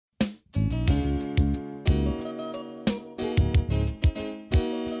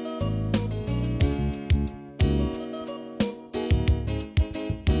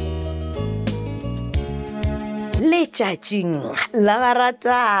letšatšing la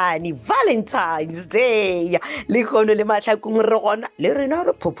baratani Valentine's Day le kgono le mahlakong re gona le rena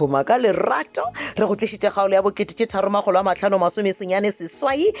re phophoma ka lerato re go tlišitše kgaolo ya bokete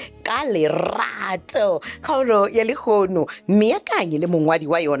 350 ka lerato kgaolo ya lekgono meakanye le mongwadi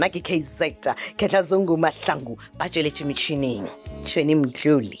wa yona ke K-Sector Ketla Zungu Mahlangu ba tšweletše metšhineng Tšhweni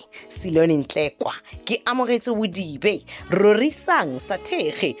Mdluli Silone Ntlekwa ke amogetse bodibe rorisang sa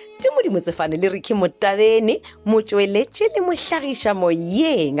thege te modimo tsefane le Riki Motabene motsweletše le mohlagiša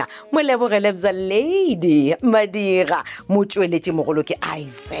moyenga molebogele bza lady Madira motsweletše mogolo ke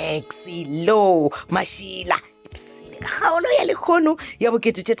Isaac Silo Mashila kgaolo ya lekgono ya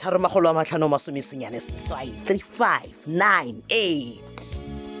bokete 350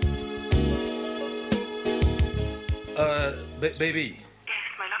 Baby.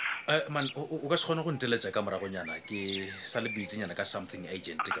 Yes, my love. Man, o ka se kgone go nteletša ka moragonyana ke sa le busynyana ka something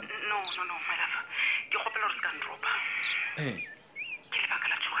agent ka. No, my love. Ke kgopela gore se ka ndropa. Ke lebaka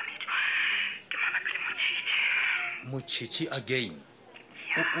la tšhoganetšo. Ke mabapi le motšhitšhi. Motšhitšhi again.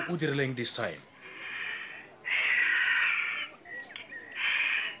 O dirileng this time?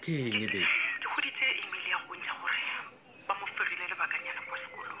 Ke eng baby? Ke goditse email ya go ntša gore ba mo fegile lebakanyana kwa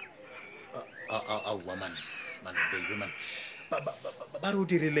sekolong. Aowa man, baby man. Ba re o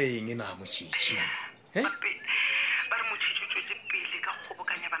dirileng na motšhitšhi man? Gape ba re motšhitšhi o tšwetse pele ka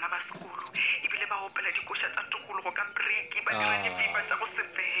kgobokanya bana ba sekolo ebile ba opela dikoša tsa tokologo ka breki ba dira dipipa tša go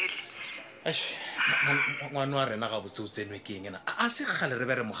sepele. Ngwana wa rena ga botse o tsenwe ke eng na a se gale re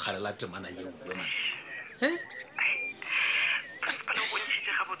be re mogalela temana yeo man. Principal o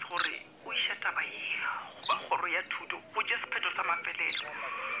bontšhitše gabotse gore o iša taba ye goba kgoro ya thuto go tšea sephetho sa mafelelo.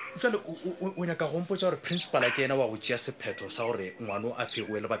 Jale o nyaka go mpotša gore principal ke ena wa go tšea sephetho sa gore ngwano a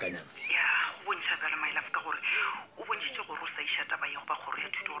fegoe lebakanyana. Ya go bontšha bjale my love ka gore o bontšhitše gore o sa iša taba ye goba kgoro ya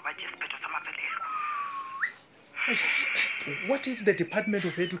thuto gore ba tšea sephetho sa mafelelo. What if the Department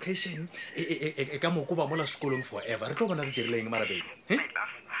of Education e ka mo koba mola sekolong forever? Re tlo bona re dirileng mara baby. My love,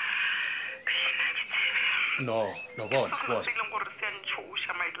 No, bona. se leng gore se a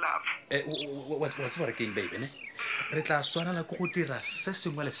ntšhoša my love. What's what again baby ne? Re tla swanela ke go dira se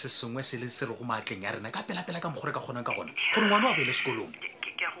sengwe le se sengwe se le se re go maatleng ya rena ka pela ka mogore ka kgonang ka gona gore ngwana wa boele sekolong.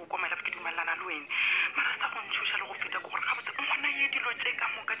 Ke a go kwa my love ke dumelana le wena mara sa go ntšhoša le go feta ke gore gabotse ngwana ye dilo tše ka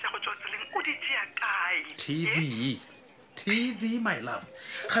moka tša go tšwa tseleng o di tšea kae. TV my love.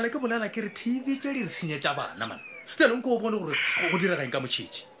 Kgale ke bolela ke re TV tše di re senyetša bana man. Bjalong ke o bone gore go diragaeng ka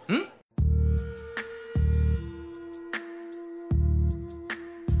motšhitšhi.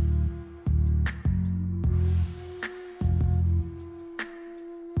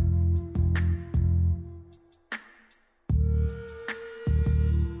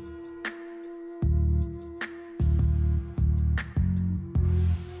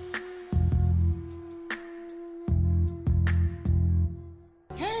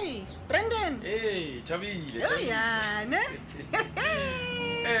 Tabile. Ya, ne?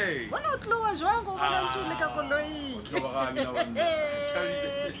 Bona o tloa jwang go bona ntšole ka koloi.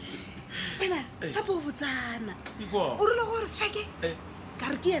 Wena, gape o botsana. O rile gore feke? Ka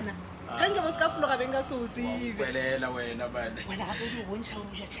re ke ena. Ka nke bo se ka fologa beng ka se o tsebe. Welela wena bana. Wena gape o di bontšha o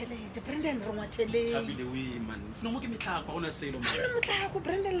ja tšhelete. Brandon re ngwatheleng. Tabile we man. No mo ke metlhako gona selo man. Ana motlhako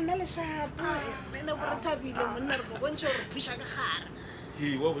Brandon le na le shapo. Wena gore Tabile monna re mo bontšha gore phusha ka gare.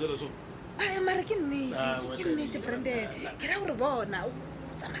 Wa bolela so. Mara ke nnete Brandon ke ra gore bona o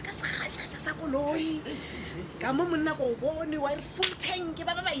tsamaya ka segatšatša sa koloi ka mo monna ko o bone wa re full tank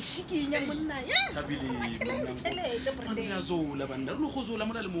ba išikinya monna tšhelete Brandon banda re no go zola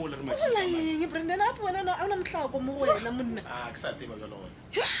mona le mola re mola eng Brandon ape wena a ona motlhako mo go wena monna ke sa tseba jalo wena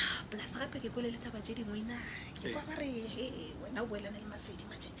plus gape ke kwele le taba tše dingwe ina ke kwa ba re wena o boelane le masedi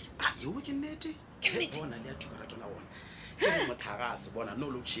matšatši yo ke nnete bona le a thukarato la ona motlhagase bona no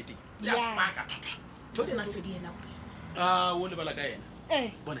load shedding ya spaka thota masedi ena gore o lebala ka ena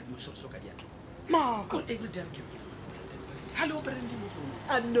bona ke mososo ka diatla mako every day ke hello Brandon mo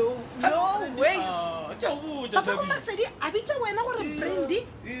phone no ways ke a botsa Papa masedi a bitša wena gore Brandy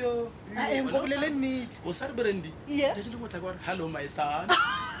go bolele nnete o sa re Brandy Yeah. ke mo tla gore hello my son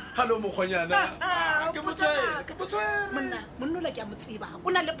hello mogonyana ke botswe monna monnola ke a mo tseba o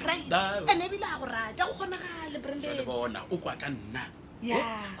na le pride ene ebile a go rata go kgonagale jale Brandon bona o kwa ka nna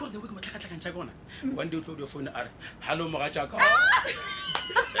gore ke motlhakatlhakantšha ka ona one day o tlo dio phone a re hello mogatšaka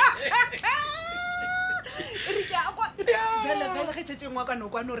re ke a kwa vele ge tšetšeng wa ka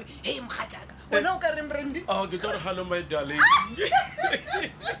no kwane gore hei mogatšaka wena o ka reng Brandy ke tlo re hello my darling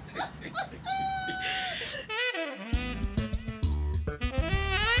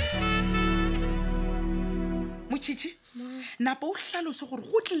Motšhitšhi napa o hlalose gore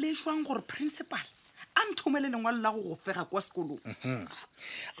go tlile jwang gore principal a nthomele lengwalo la go fega kwa sekolong.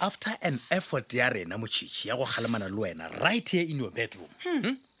 After an effort ya rena motšhitšhi ya go kgalemana le wena right here in your bedroom.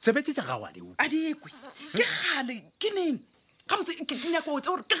 Tsebetse tša gago a di A di ekwe ke kgale ke neng ga botse ke nyaka o tse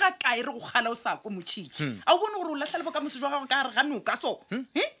gore ke ga kae re go kgala o sa ko motšhitšhi a o bone gore o latlha lebokamoso jwa gago ka gare ga noka so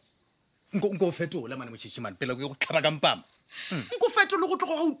nko fetola mane motšhitšhi mane pele go tlhaba ka mpama. nko fetole go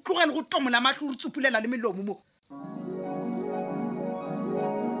tloga go tlogele go tomola matlho o re tsupulela le melomo mo.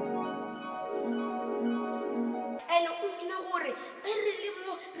 And o ina gore e re le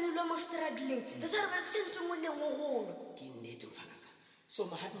mo re lo mo struggling re sa re ba ke sentse mo leng go golo ke nnete mfanaka so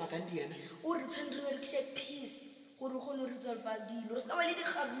Mahatma Gandhi yena o re tshwantse re berekise peace gore o kgone go resolve dilo re se ka ba le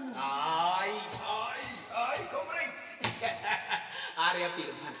dikgaruru ai comrade a re ya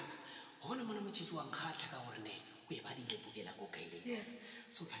pele mfanaka gona mona motšhitši wa nkgatlha ka gore ne o e badile bukela ko kaileng Yes.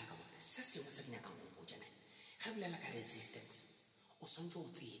 so mfanaka bona se sengwe se ke nyakang go botsana ga bolela ka resistance o swantse o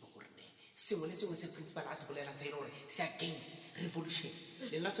tsebe gore ne sengwe le sengwe se principal a se bolela tsa ene gore se against revolution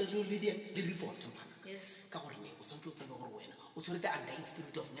le nna swantse o le revolt mfanaka Yes. ka gore ne o swantse o tsebe gore wena o tshwere the undying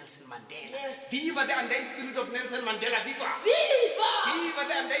spirit of Nelson Mandela. Yes. Viva the undying spirit of Nelson Mandela, viva! Viva! Viva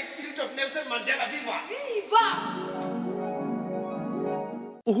the undying spirit of Nelson Mandela, viva! Viva!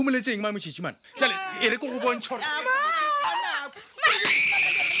 O humoletseng ma motšhitšhi mane jale e re ko go bontšha gore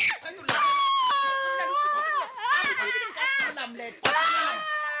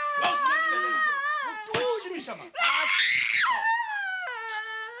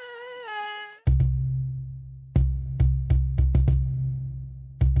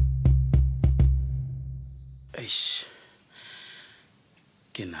Eish,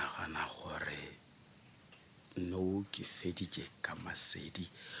 ke nagana gore no ke feditše ka masedi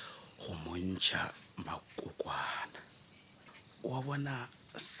go montšha makokwana wa bona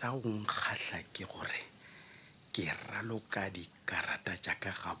sa go nkgatlha ke gore ke raloka dikarata tša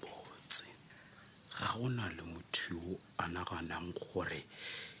ka gabotse ga go na le motho yo a naganang gore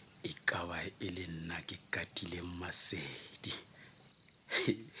e ka ba e le nna ke katile masedi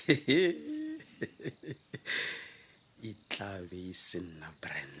e tla be e se nna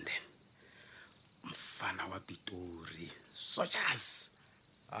Brandon mfana wa Pitori soldiers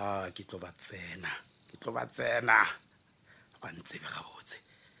ke tlo ba tsena ba ntsebe gabotse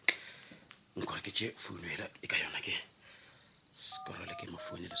nkore ke tše founu ela e ka yona ke skorole ke mo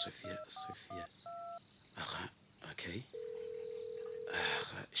founele Sophia aga okay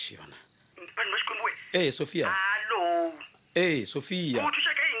aga shiona Bana ba sekolo we. Sophia Hallo. Sophia O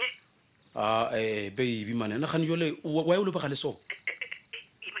thuša ka eng? baby man na gane jole wa e lo bagale so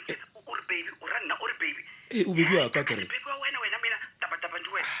O re baby, o ra nna o re baby. o baby wa ka kere Baby wa wena mina taba ndi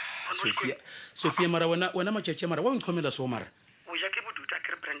wena. Sophia mara wena matšatši mara wa o ntlhomela so mara O ja ke bodutu a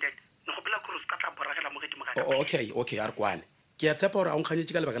kere Brandon. Ne go pela gore se ka tla boragela mo gedimo ga ka. okay a re kwane ke a tshepa gore a o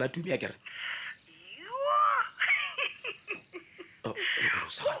nkganyetse ka lebaka la Tumi a kere O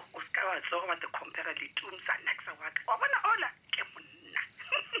ska wa tsoga ba te compare le Tumi sa nexa wa ka. Wa bona ola ke monna.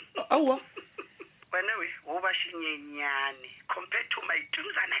 aowa Wena we o ba shinyenyane compared to my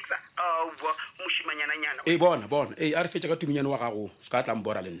Tumi sa nexa. Awa moshimanyana nyana. bona a re fetša ka Tuminyane wa gago se ka tla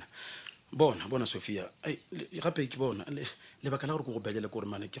mbora le nna bona Sophia gape ke bona lebaka la gore ke go belele kore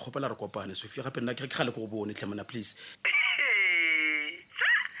mane ke kgopela re kopane Sophia gape nna ke gale ke go bone tlhemana please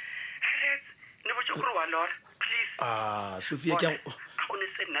Ne bo gore wa lora please. Sophia ke o ne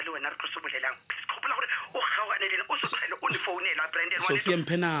se nna le wena re tlo se bolelang please kgopela gore o gaoane le o se tlhele o ne founela Brandon wa Sophia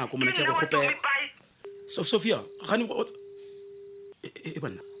mphena ko mona ke go gope Sophia gane e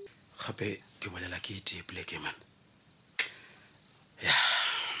bona gape ke bolela ke ite pleke man ya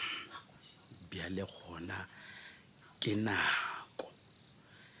bjale gona ke nako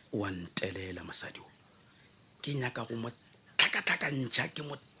wa ntelela mosadi o ke nyaka go mo tlhakatlhakantšha ke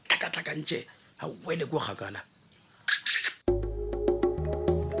mo tlhakatlhakantše a wele ko gakala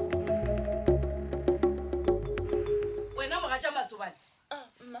Wena mogatša Masobane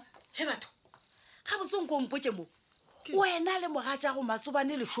he batho ga bosonko mpotse mo wena le mogatša go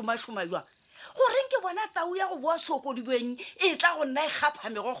Masobane le šomašoma jwa goreng ke bona tau ya go boa sokodibeng e tla go nna e gapha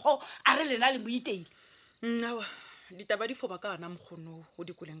megogo a re lena le moiteile Nnawa ditaba di foba ka ana mokgono go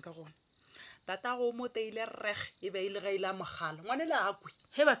dikoleng ka gona tata go mo teile rege e be ile ga ile mogala ngwane le akwe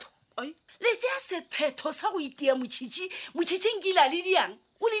he batho le tšea sephetho sa go itia motšhitšing ke ila le diang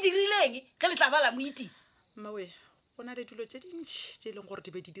o le dirileng ge le tla bala moiti mmawe go na le dilo tše dintšhi tše e leng gore di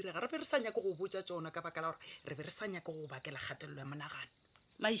be di direga re be re sa nyake go botsa tsona ka baka la gore re be re sa nyake go bakela kgatelelo ya monagano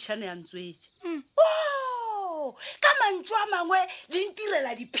maišane ya ntswetse ka mantso a mangwe le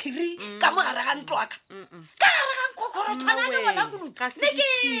ntirela diphiri ka mogare ga ntlo aka ka gare ga nkgokgorothwana ka bona kudu ga se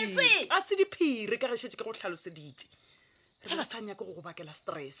diphiri ka gešetse ke go tlhaloseditše re ba sa nyake go go bakela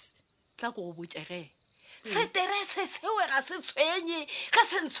stress tla ko go botsege seterese seo ga se tshwenye ga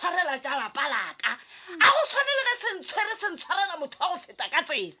se ntshwarela tša lapa laka a go tshwane le ge se ntshwarela motho wa go feta ka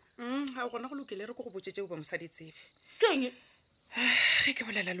tsela ga gona go lokile re ko go botsetseo ba mosaditsebe keng ge ke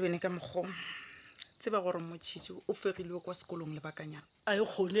bolela le wene ka mokgong tseba gore motšhitši o fegilwe kwa sekolong lebakanyana a e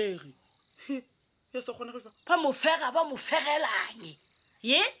kgonege ya se kgone go ba mo fegelanye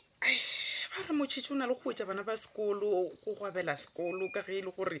ye ba re motšhitši o na le go etša bana ba sekolo go gwabela sekolo ka ge e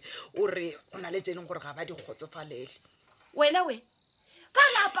le gore o re go na le tseneng gore ga ba di kgotsofalele wena we ba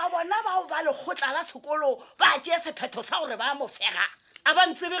lapa bona bao ba lekgotla la sekolo ba tšee sephetho sa gore ba mo fega a ba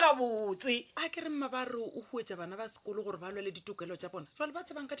ntsebe gabotse a ke re mma ba re o go etša bana ba sekolo gore ba lwele ditokelo tša bona jale ba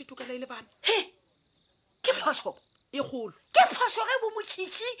tsebang ka ditokelo e le bana ke phoso e golo ke phoso ge bo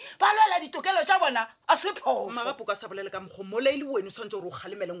motšhitši ba lwela ditokelo tša bona a se phoso magapo ka sa bolele ka mokgo mola e le wene o swantse gore o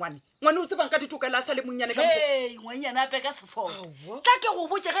kgalemele ngwane o tsebang ka ditokelo a sa le monnyane ka ngwanyana ape ka sefono tla ke go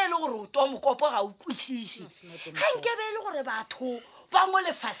botse ge e le gore o toa mokopo ga o kwešiše ga nkebe e le gore batho ba mo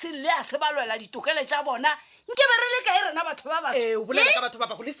lefaseng le a se ba lwela ditokelo tša bona nke be re le ka e rena batho ba o bolela ka batho ba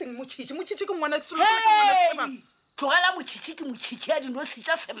bago le seng motšhitši ke ngwana tlogela motšhitši ke motšhitši ya dinosi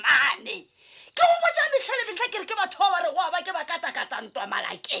tša semane ke go botsa mehla le mehla kere ke batho ba ba re go a ba ke ba katakata ntwa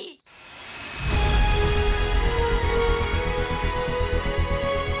malakeng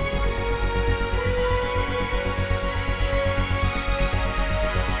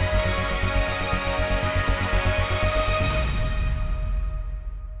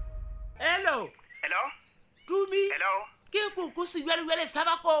Hello? Tumi Hello? ke koko se bjale sa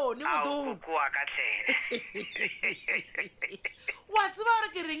bakone modimo Ko wa ka tle. wa tseba gore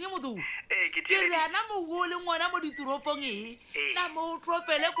ke reng modimo ke re ana mogole ngwana mo ditoropong na mo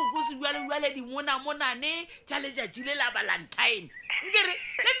tropele koko se bjale di monane tša letšatši le la valentine nkere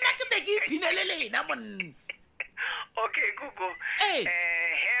le nna ke te ke iphinele lena monna Okay, Gugu.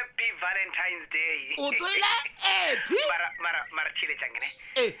 Happy Valentine's Day. o toile epi Mara chile changene.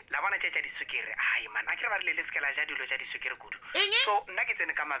 La bona tša di sukiri. Ai man, a ke re ba re le skela ja dilo ja di sukiri kudu. So nna ke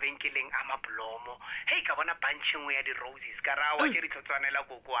tsene ka mabenkeleng a mablomo. Hey ka bona bunch nngwe ya di roses ka ra wa ke di tlotswanela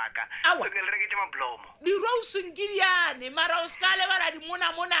Gugu aka. So ke le re ke tša mablomo. di rose ngiriane mara o ska le bala di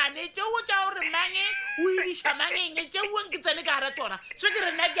monane tšeo tša gore mange o iriša mangeng tšeo ke tsene ka gara tsona so ke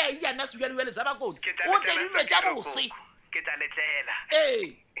re nna ke a iana se bjale sa bakone o te dilo tša bose Ke tla letlela.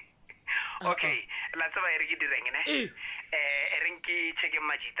 Okay, la tsaba e re ke direng ne. Reng ke cheke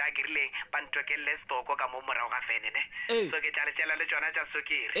majita ke rile pantwe le stoko ka mo morago ga fene ne. So ke tla letlela le tsona tša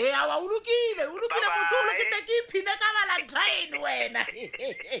sukiri. awa o lokile motolo ke te ke iphine ka valentine wena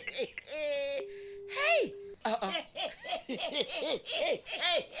hey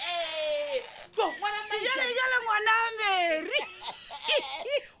sejale ngwana Mary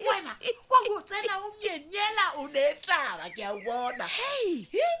wena wa go tsena o myenyela o ne taba ke a bona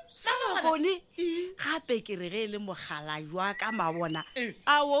sa ba bone gape ke re ge le mogala jwa ka mabona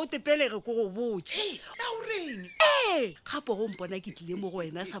a o tepelege ko go botse na o reng gape go mpona ke tlile mo go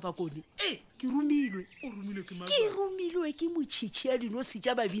wena sa bakone ke rumilwe ke motšhitši ya dinosi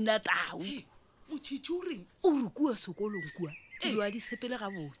tša babina tau motšhitši o reng o re kua sekolong kua dilo a di sepele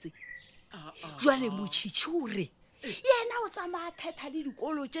gabotse jwale motšhitši o re yena o tsamaya thetha le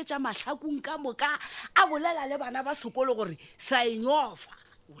dikolo tše tša mahlakong ka moka a bolela le bana ba sekolo gore saenyofa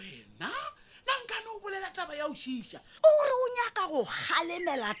wena na nkane o bolela taba ya o šiša o re o nyaka go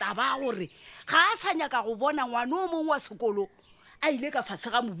galemela taba gore ga a sa nyaka go bona ngwane o mongwe wa sekolo a ile ka fase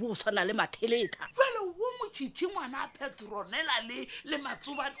ga mobu o tshwana le matheleta jwale wo motšhitši ngwana a petronela le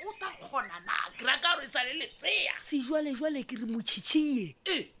matsobane o ta kgona na kera ka gore e sa le lefea sejwale ke re motšhitšie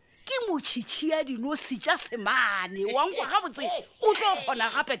ke motšhitši ya dinosi tša semane wankwa gabotse o tlo kgona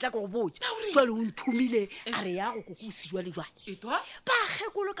gape tla ko go botsa jwale o nthomile a re ya go koko o sejwale ba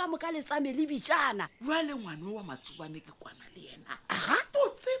gekolo ka moka letsame le bitšana jwale ngwane wa matsobane ke kwana le yena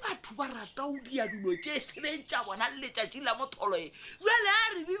botse batho ba rata o dia dilo tše sebentša bona le letšatši la motholoe jwale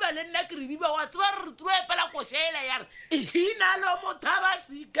a re biba le nna ke re biba wa tseba re tlo epela košela ya re tina lo mothaba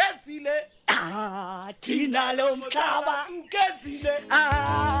siketsile tina lo mothaba siketsile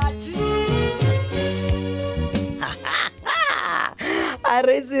a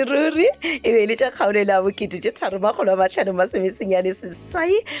re seruri e be le tša kgaolo la bokete tše 3,5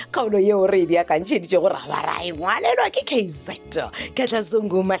 seswai kgaolo yeo re e beakantšheditše gore ba ra e ngwalelwa ke KZ ka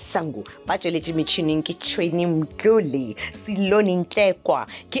tlasongo mahlangu ba tšweletše metšhineng ke tšhweni mtlole silone ntlekwa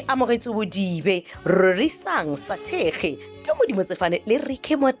ke amogetše bodibe rorisang sa thekge to modimo tsefane le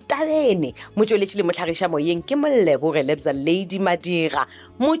rike motabene motšweletše le motlhagiša moyeng ke molleboge lebza lady madira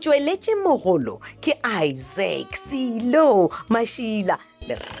motšweletše mogolo ke Isaac Silo Mashila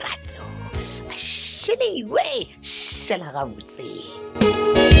lerato a šheliwe šhela gabotse